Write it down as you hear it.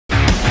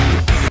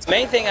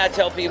Main thing I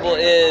tell people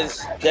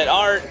is that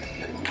art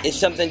is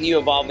something you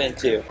evolve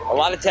into. A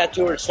lot of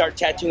tattooers start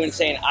tattooing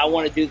saying, I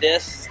want to do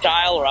this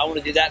style or I want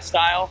to do that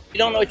style. You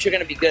don't know what you're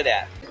going to be good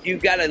at.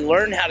 You've got to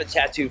learn how to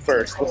tattoo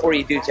first before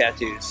you do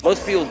tattoos.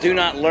 Most people do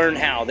not learn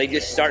how. They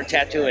just start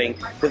tattooing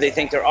because they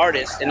think they're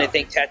artists and they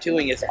think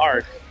tattooing is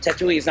art.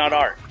 Tattooing is not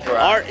art. Right.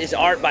 Art is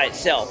art by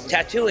itself.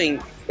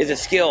 Tattooing is a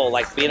skill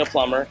like being a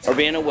plumber or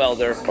being a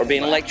welder or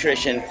being an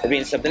electrician or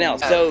being something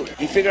else. So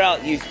you figure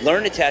out, you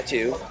learn to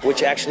tattoo,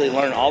 which actually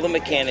learn all the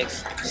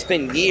mechanics,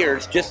 spend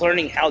years just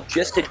learning how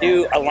just to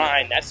do a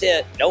line. That's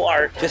it. No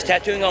art, just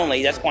tattooing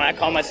only. That's why I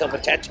call myself a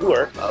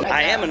tattooer.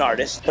 I am an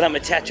artist, but I'm a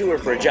tattooer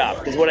for a job.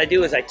 Because what I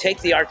do is I take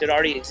the art that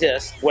already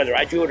exists, whether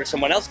I drew it or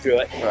someone else drew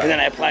it, and then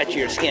I apply it to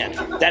your skin.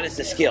 That is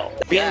the skill.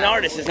 Being an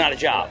artist is not a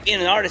job.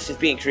 Being an artist is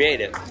being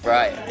creative.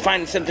 Right.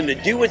 Finding something to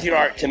do with your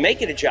art to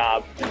make it a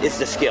job is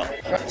the skill.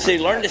 So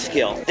you learn the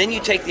skill, then you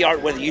take the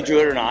art, whether you drew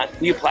it or not,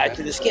 you apply it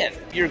to the skin.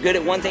 You're good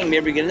at one thing,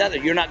 maybe you're good at another.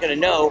 You're not going to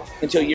know until you